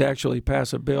get to actually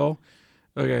pass a bill...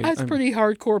 Okay, that's pretty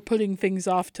hardcore putting things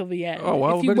off till the end. Oh,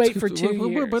 well, if you wait for 2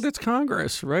 years. But it's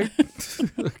Congress, right?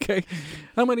 Okay.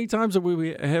 How many times have we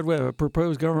had a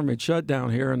proposed government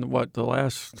shutdown here in the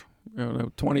last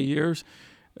 20 years?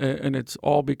 And it's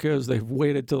all because they've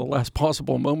waited to the last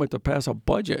possible moment to pass a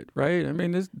budget, right? I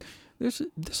mean, this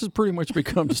has pretty much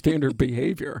become standard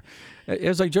behavior.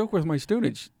 As I joke with my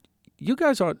students, you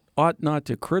guys ought not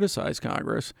to criticize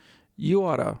Congress. You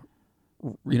ought to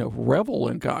revel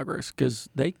in Congress because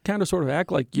they kind of sort of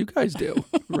act like you guys do,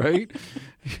 right?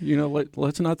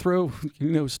 Let's not throw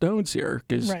stones here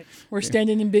because right, we're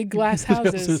standing in big glass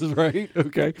houses. This is right.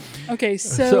 Okay.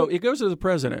 So it goes to the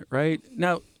president, right?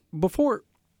 Now before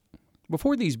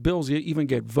these bills even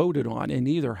get voted on in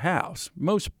either house,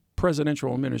 most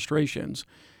presidential administrations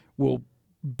will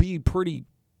be pretty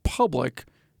public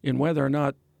in whether or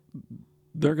not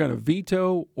they're going to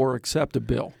veto or accept a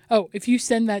bill. Oh, if you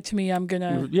send that to me, I'm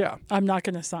not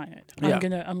gonna sign it. Yeah.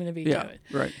 I'm gonna veto it.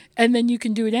 Right. And then you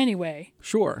can do it anyway.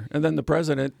 Sure. And then the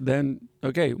president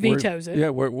vetoes it. Yeah.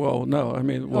 No. I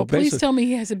mean, please tell me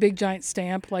he has a big giant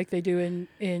stamp like they do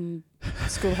in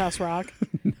Schoolhouse Rock.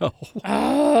 No.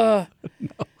 No.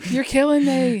 You're killing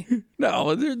me.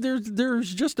 No,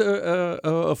 there's just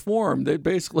a form that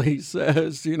basically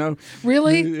says,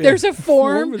 Really? There's a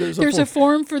form? There's a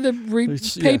form for the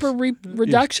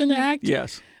Reduction Act?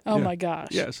 Yes. Oh, my gosh.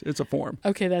 Yes, it's a form.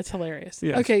 Okay, that's hilarious.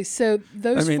 Yes. Okay, so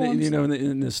those forms...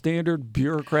 in the standard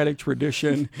bureaucratic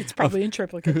tradition... It's probably in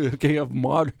triplicate. Okay, of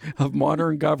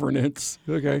modern governance,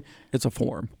 okay, it's a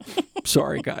form.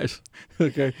 Sorry, guys.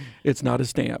 Okay, it's not a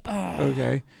stamp.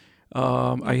 Okay.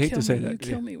 I hate to say that.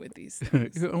 You kill me with these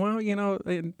things. Well,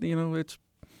 it's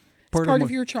part of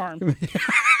your charm.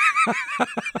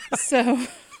 So...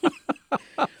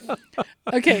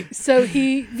 Okay, so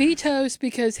he vetoes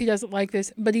because he doesn't like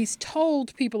this, but he's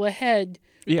told people ahead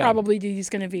probably that he's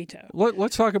going to veto.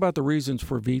 Let's talk about the reasons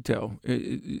for veto.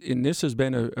 And this has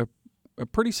been a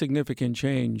pretty significant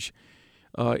change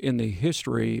in the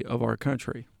history of our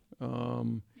country.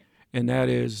 And that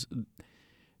is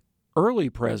early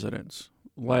presidents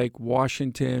like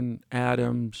Washington,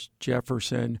 Adams,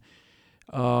 Jefferson,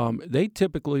 They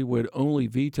typically would only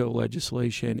veto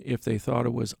legislation if they thought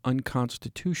it was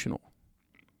unconstitutional.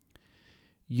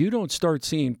 You don't start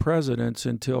seeing presidents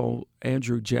until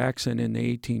Andrew Jackson in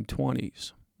the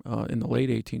 1820s, in the late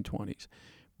 1820s,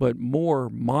 but more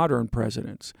modern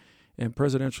presidents. And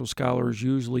presidential scholars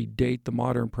usually date the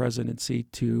modern presidency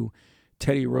to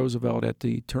Teddy Roosevelt at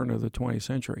the turn of the 20th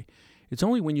century. It's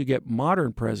only when you get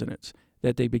modern presidents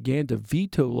that they began to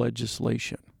veto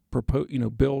legislation,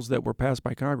 bills that were passed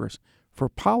by Congress for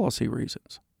policy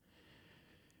reasons.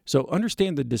 So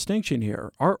understand the distinction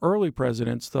here. Our early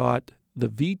presidents thought the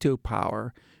veto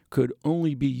power could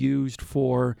only be used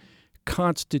for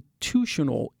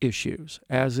constitutional issues,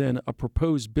 as in a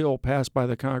proposed bill passed by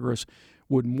the Congress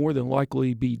would more than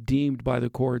likely be deemed by the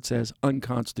courts as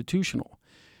unconstitutional.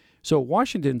 So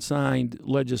Washington signed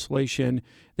legislation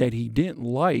that he didn't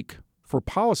like for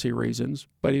policy reasons,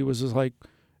 but he was just like,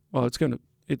 well,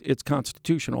 it's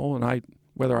constitutional, and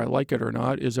whether I like it or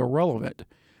not is irrelevant.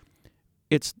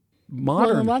 It's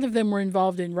modern. Well, a lot of them were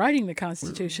involved in writing the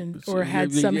Constitution or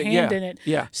had some hand in it.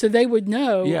 Yeah. So they would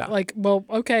know, like, well,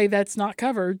 okay, that's not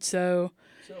covered, so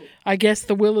I guess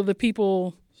the will of the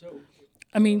people.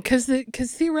 I mean, because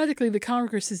theoretically the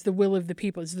Congress is the will of the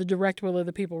people. It's the direct will of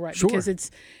the people, right? Sure. Because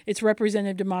it's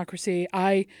representative democracy.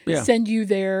 I send you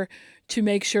there to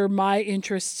make sure my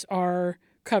interests are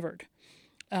covered.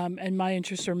 And my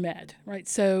interests are met, right?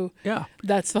 So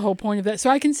that's the whole point of that. So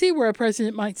I can see where a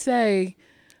president might say,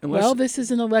 well, this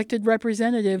is an elected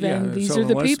representative, and these are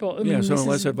the people. So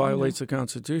unless it violates the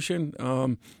Constitution,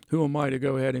 who am I to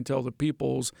go ahead and tell the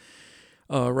people's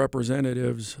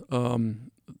representatives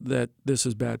that this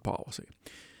is bad policy?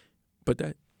 But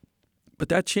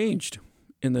that changed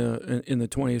in the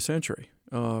 20th century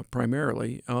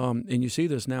primarily, and you see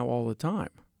this now all the time.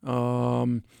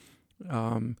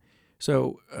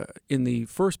 So in the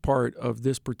first part of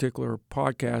this particular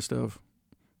podcast of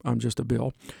I'm Just a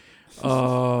Bill,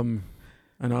 and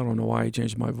I don't know why I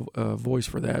changed my voice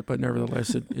for that, but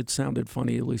nevertheless, it sounded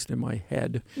funny, at least in my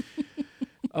head.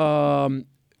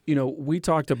 We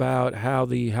talked about how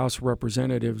the House of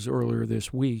Representatives earlier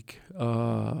this week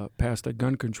passed a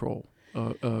gun control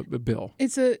bill.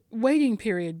 It's a waiting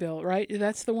period bill, right?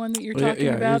 That's the one that you're talking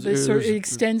about? It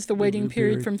extends the waiting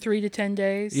period from 3 to 10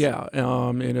 days? Yeah,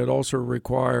 and it also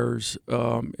requires,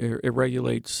 it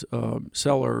regulates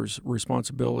sellers'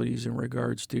 responsibilities in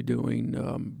regards to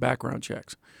doing background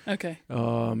checks. Okay.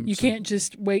 You can't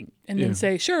just wait and then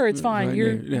say, sure, it's fine.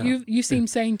 You seem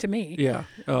sane to me. Yeah,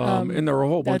 and there are a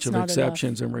whole bunch of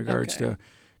exceptions in regards to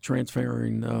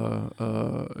transferring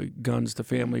guns to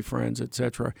family, friends,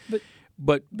 etc.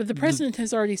 But the president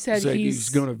has already said he's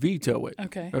going to veto it.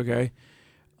 Okay.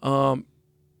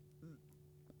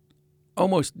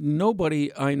 Almost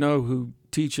nobody I know who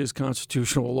teaches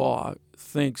constitutional law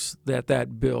thinks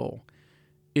that bill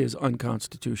is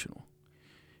unconstitutional.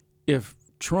 If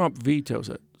Trump vetoes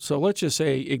it, so let's just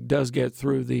say it does get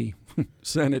through the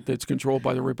Senate that's controlled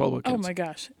by the Republicans. Oh my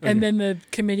gosh! Okay. And then the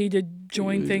committee to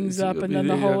join things up, and then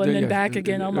and then back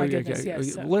again. Oh my goodness!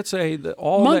 Yes. So. Let's say that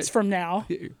months from now,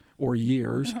 or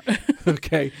years.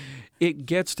 Okay, it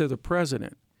gets to the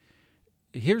president.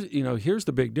 Here's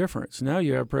the big difference. Now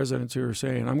you have presidents who are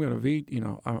saying, I'm going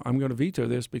to veto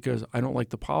this because I don't like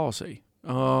the policy.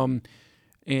 And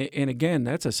again,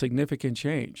 that's a significant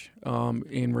change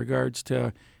in regards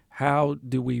to how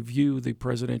do we view the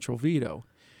presidential veto.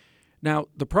 Now,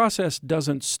 the process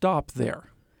doesn't stop there.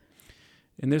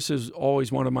 And this is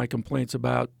always one of my complaints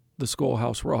about the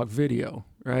Schoolhouse Rock video,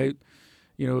 right?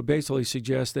 It basically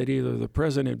suggests that either the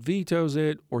president vetoes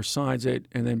it or signs it,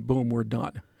 and then boom, we're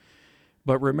done.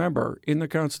 But remember, in the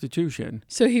Constitution...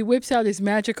 So he whips out his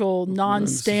magical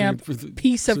non-stamped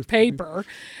piece of paper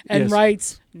and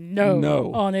writes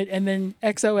no on it, and then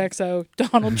XOXO,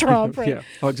 Donald Trump. Right? Yeah,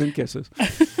 hugs and kisses.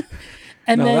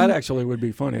 And now, then, that actually would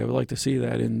be funny. I would like to see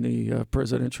that in the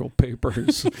presidential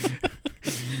papers.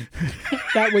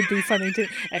 That would be funny too.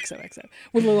 XOXO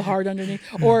with a little heart underneath,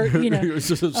 or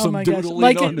oh my gosh,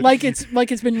 like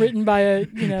it's been written by a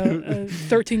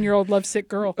 13-year-old lovesick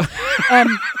girl.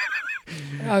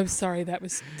 I'm sorry, that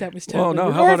was totally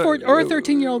or a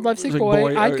 13-year-old lovesick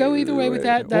boy. I'd go either way with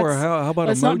that. Or how about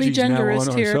let's not be genderist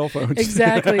now on here. Our cell phones?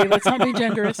 Exactly. Let's not be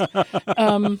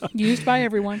genderist. Used by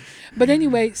everyone. But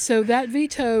anyway, so that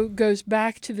veto goes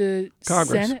back to the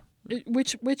Congress. Senate.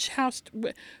 Which house?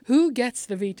 Who gets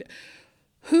the veto?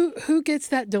 Who gets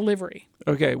that delivery?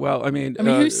 Okay, well, I mean,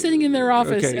 who's sitting in their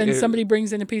office and somebody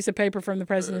brings in a piece of paper from the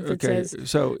president that says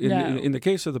so no. In the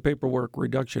case of the Paperwork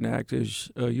Reduction Act,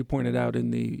 as you pointed out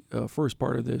in the first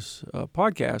part of this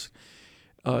podcast,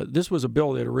 This was a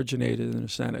bill that originated in the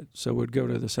Senate, so it would go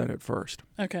to the Senate first.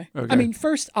 Okay. Okay. I mean,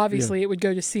 first, obviously, it would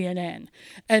go to CNN,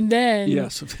 and then,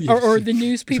 Yes. or the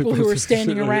news people who are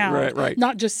standing around, Right.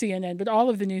 not just CNN, but all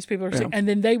of the news people, and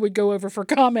then they would go over for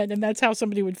comment, and that's how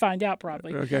somebody would find out,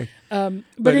 probably. Okay.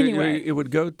 But anyway. It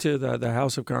would go to the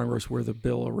House of Congress where the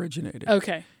bill originated.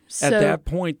 Okay. So, At that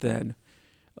point, then,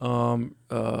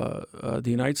 the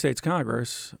United States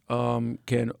Congress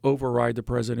can override the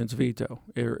president's veto.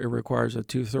 It requires a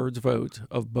 2/3 vote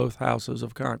of both houses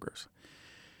of Congress.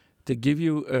 To give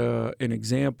you an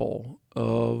example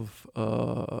of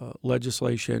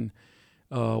legislation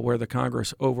where the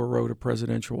Congress overrode a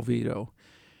presidential veto,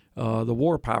 the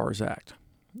War Powers Act.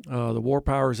 The War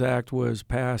Powers Act was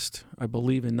passed, I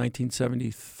believe, in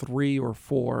 1973 or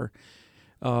 4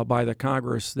 by the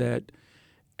Congress that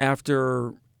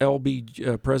after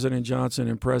President Johnson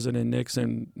and President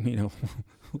Nixon,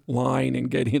 lying and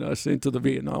getting us into the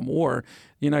Vietnam War,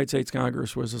 the United States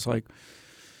Congress was just like,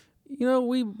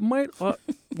 we might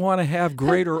want to have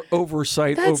greater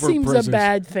oversight that over seems a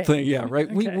bad thing. Yeah, right.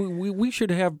 Okay. We should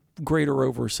have greater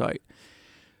oversight.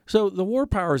 So the War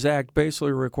Powers Act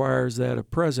basically requires that a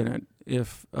president,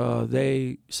 if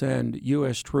they send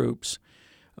U.S. troops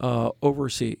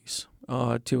overseas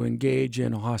to engage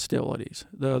in hostilities,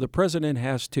 the president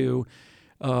has to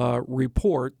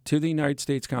report to the United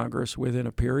States Congress within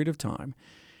a period of time,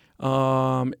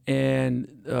 and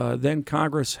then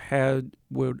Congress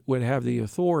would have the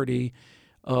authority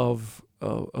of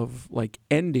like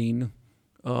ending,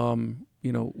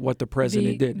 what the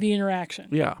president did. The interaction.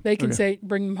 Yeah, They can say,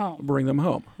 bring them home. Bring them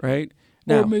home, right?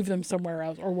 Or move them somewhere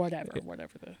else, or whatever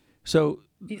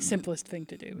the simplest thing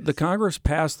to do is. The Congress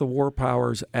passed the War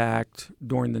Powers Act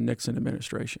during the Nixon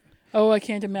administration. Oh, I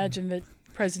can't imagine that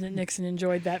President Nixon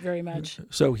enjoyed that very much.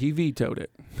 So he vetoed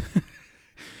it.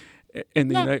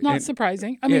 Not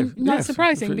surprising. I mean, not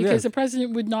surprising because the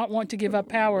president would not want to give up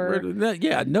power. Who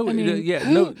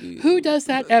does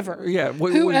that ever? Yeah.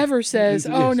 Whoever says,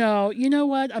 "Oh no, you know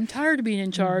what? I'm tired of being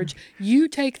in charge. You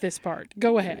take this part.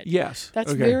 Go ahead." Yes.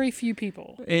 That's very few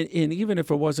people. And even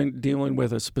if it wasn't dealing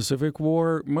with a specific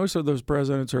war, most of those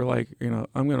presidents are like,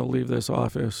 I'm going to leave this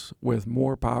office with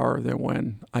more power than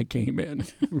when I came in.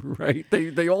 Right?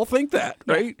 They all think that,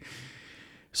 right?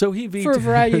 So he vetoes for a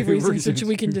variety of reasons, which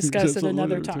we can discuss at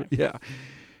another time. Yeah.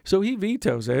 So he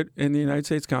vetoes it, and the United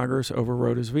States Congress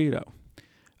overrode his veto.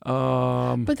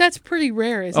 But that's pretty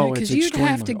rare, isn't it? Because you'd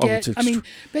have to get.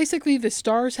 Basically, the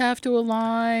stars have to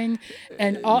align,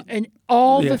 and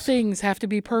all the things have to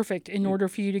be perfect in order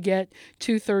for you to get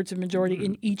 2/3 of majority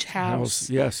in each house.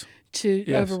 Yes. To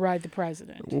override the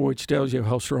president. Which tells you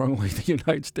how strongly the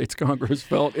United States Congress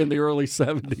felt in the early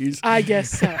 70s. I guess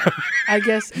so.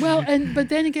 But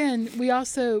then again,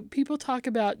 people talk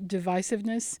about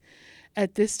divisiveness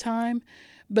at this time,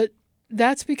 but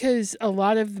that's because a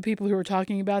lot of the people who were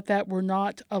talking about that were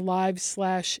not alive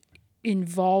 /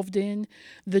 involved in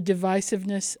the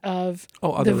divisiveness of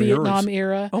the Vietnam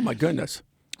era. Oh, my goodness.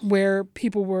 Where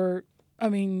people were,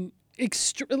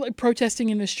 protesting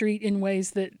in the street in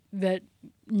ways that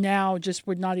now just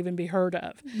would not even be heard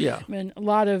of. Yeah.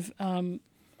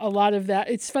 A lot of that.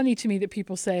 It's funny to me that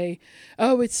people say,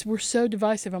 "Oh, we're so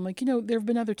divisive." I'm like, there have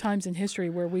been other times in history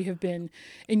where we have been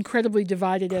incredibly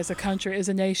divided as a country, as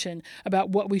a nation, about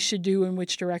what we should do and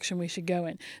which direction we should go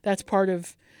in. That's part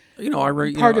of being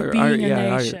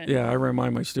a nation. I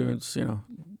remind my students,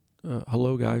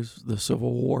 hello, guys, the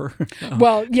Civil War.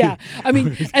 Well, yeah.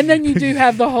 And then you do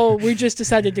have the whole, we just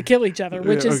decided to kill each other,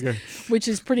 which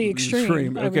is pretty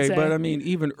extreme. I would say. But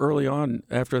even early on,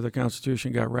 after the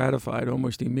Constitution got ratified,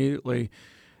 almost immediately,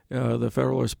 the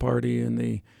Federalist Party and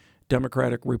the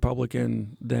Democratic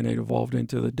Republican, then it evolved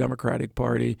into the Democratic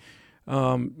Party,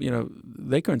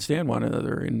 they couldn't stand one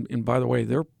another. And by the way,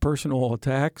 their personal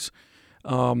attacks.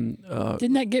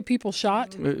 Didn't that get people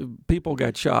shot? People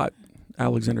got shot.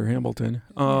 Alexander Hamilton.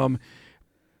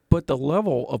 But the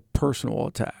level of personal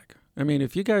attack.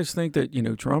 If you guys think that,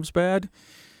 Trump's bad,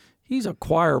 he's a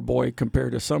choir boy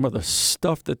compared to some of the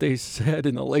stuff that they said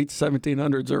in the late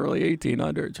 1700s, early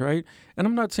 1800s, right? And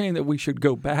I'm not saying that we should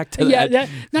go back to that. Yeah,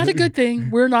 not a good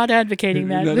thing. We're not advocating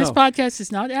that. This podcast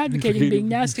is not advocating being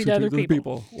nasty to other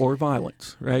people. Or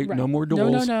violence, right? No more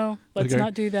duels. No. Let's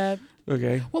not do that.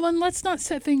 Okay. Well, then let's not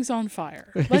set things on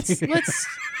fire.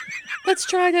 Let's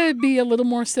try to be a little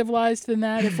more civilized than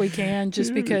that if we can,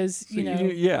 just because,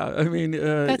 Yeah,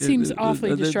 that seems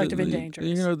awfully destructive and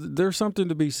dangerous. There's something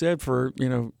to be said for,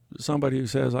 somebody who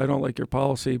says, I don't like your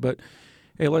policy, but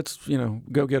hey, let's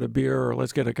go get a beer, or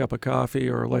let's get a cup of coffee,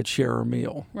 or let's share a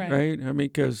meal, right? I mean,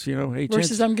 because hey,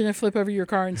 versus I'm going to flip over your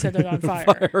car and set it on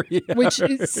fire, yeah. which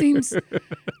it seems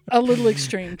a little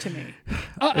extreme to me.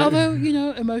 Although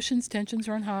emotions, tensions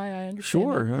run high, I understand.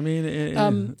 Sure,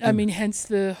 that. I mean, hence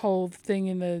the whole thing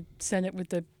in the Senate with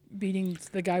the beating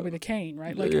the guy with a cane,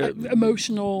 right? Like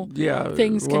emotional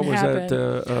things can happen.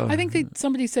 That, I think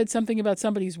somebody said something about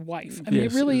somebody's wife. I mean,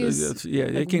 yes, it really is.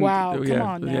 Wow, come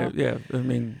on now. Yeah. I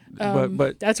mean,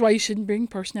 but that's why you shouldn't bring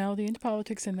personality into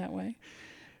politics in that way.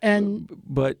 And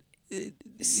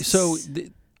so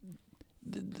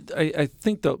I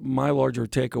think that my larger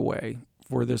takeaway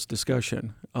for this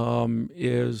discussion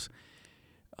is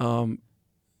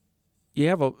you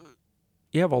have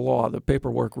a law, the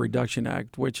Paperwork Reduction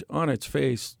Act, which on its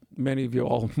face, many of you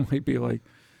all might be like,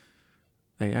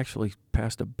 they actually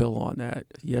passed a bill on that.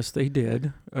 Yes, they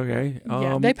did. Okay.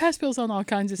 Yeah, they pass bills on all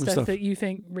kinds of stuff that you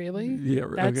think, really? Yeah,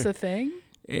 that's a thing?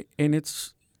 And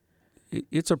it's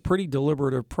a pretty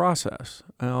deliberative process.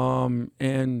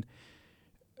 And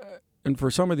for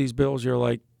some of these bills, you're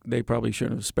like, they probably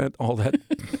shouldn't have spent all that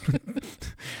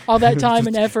all that time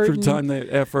and effort.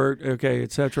 Okay,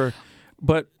 et cetera.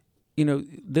 But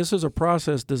this is a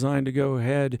process designed to go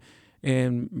ahead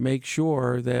and make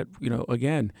sure that,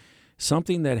 again,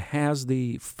 something that has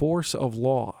the force of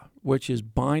law, which is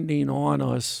binding on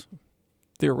us,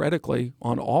 theoretically,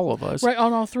 on all of us. Right,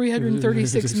 on all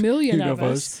 336 million of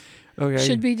us, okay,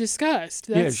 should be discussed.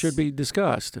 It should be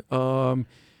discussed. I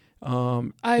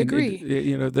agree.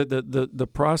 The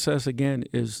process, again,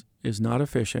 is not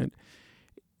efficient.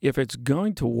 If it's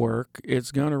going to work,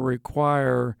 it's going to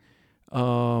require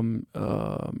kind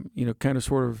of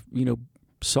sort of,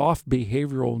 soft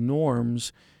behavioral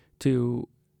norms to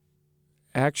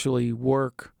actually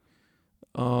work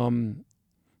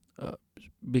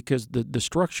because the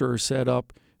structure is set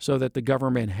up so that the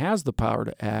government has the power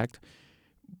to act,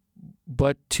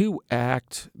 but to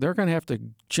act, they're going to have to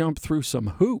jump through some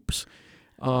hoops.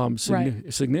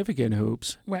 Significant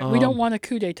hoops. Right. We don't want a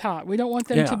coup d'etat. We don't want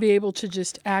them to be able to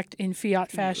just act in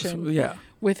fiat fashion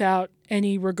without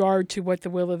any regard to what the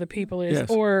will of the people is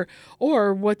or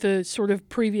what the sort of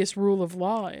previous rule of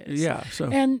law is. Yeah.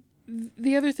 And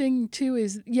the other thing, too,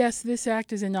 is, yes, this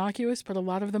act is innocuous, but a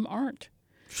lot of them aren't.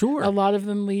 Sure. A lot of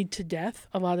them lead to death.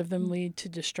 A lot of them lead to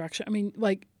destruction. I mean,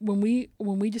 like, when we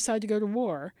decide to go to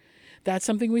war, that's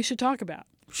something we should talk about.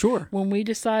 Sure. When we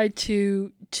decide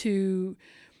to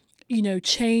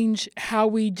change how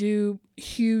we do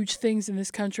huge things in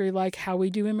this country, like how we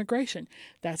do immigration,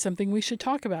 that's something we should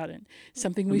talk about and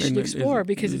something we should explore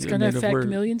because it's going to affect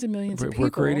millions and millions of people. We're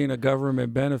creating a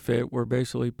government benefit. We're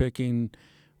basically picking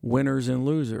winners and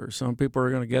losers. Some people are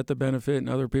going to get the benefit and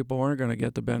other people aren't going to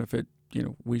get the benefit.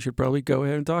 We should probably go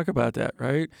ahead and talk about that,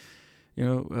 right?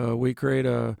 We create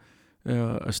a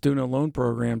student loan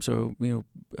program so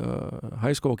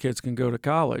high school kids can go to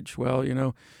college. Well,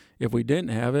 if we didn't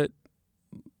have it,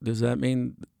 does that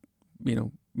mean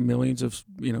millions of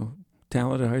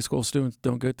talented high school students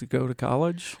don't get to go to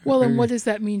college? Well, and what does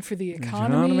that mean for the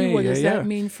economy? What does that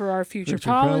mean for our future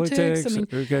politics? I mean,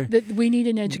 that we need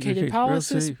an educated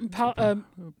populace. We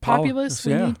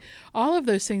need all of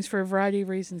those things for a variety of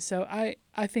reasons. So I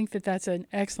think that's an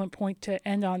excellent point to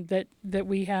end on, that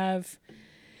we have,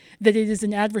 that it is an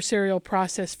adversarial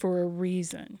process for a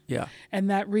reason. Yeah.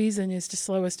 And that reason is to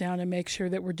slow us down and make sure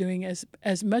that we're doing as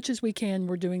much as we can,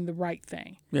 we're doing the right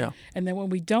thing. Yeah. And then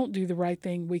when we don't do the right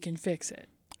thing, we can fix it.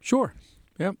 Sure.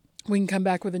 Yep. We can come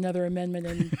back with another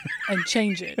amendment and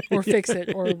change it or fix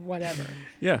it or whatever.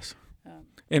 Yes.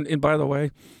 And by the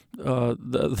way,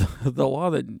 the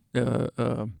law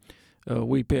that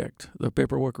we picked, the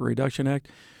Paperwork Reduction Act,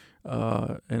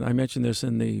 and I mentioned this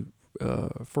in the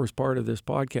first part of this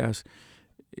podcast,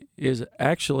 is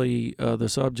actually the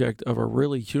subject of a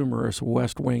really humorous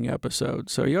West Wing episode.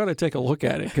 So you ought to take a look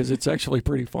at it because it's actually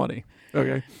pretty funny.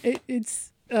 Okay.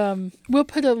 It's we'll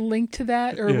put a link to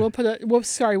that, or we'll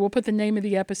put the name of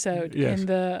the episode in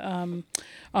the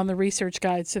on the research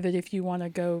guide, so that if you want to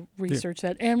go research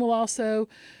that, and we'll also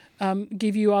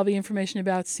give you all the information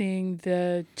about seeing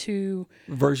the two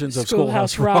versions of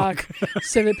Schoolhouse Rock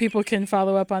so that people can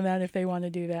follow up on that if they want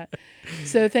to do that.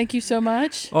 So thank you so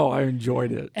much. Oh, I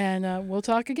enjoyed it. And we'll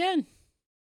talk again.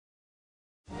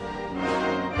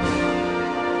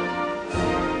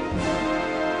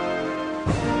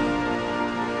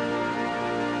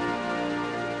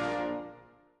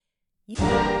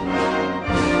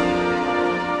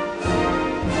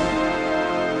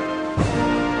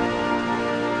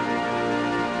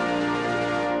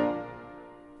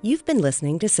 You've been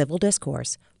listening to Civil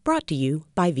Discourse, brought to you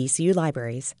by VCU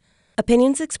Libraries.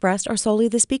 Opinions expressed are solely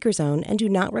the speaker's own and do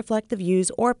not reflect the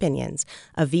views or opinions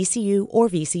of VCU or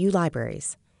VCU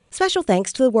Libraries. Special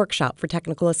thanks to the Workshop for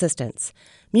Technical Assistance.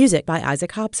 Music by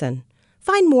Isaac Hobson.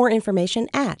 Find more information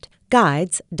at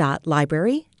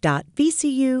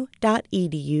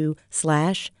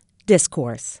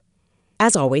guides.library.vcu.edu/discourse.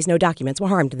 As always, no documents were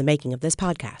harmed in the making of this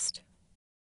podcast.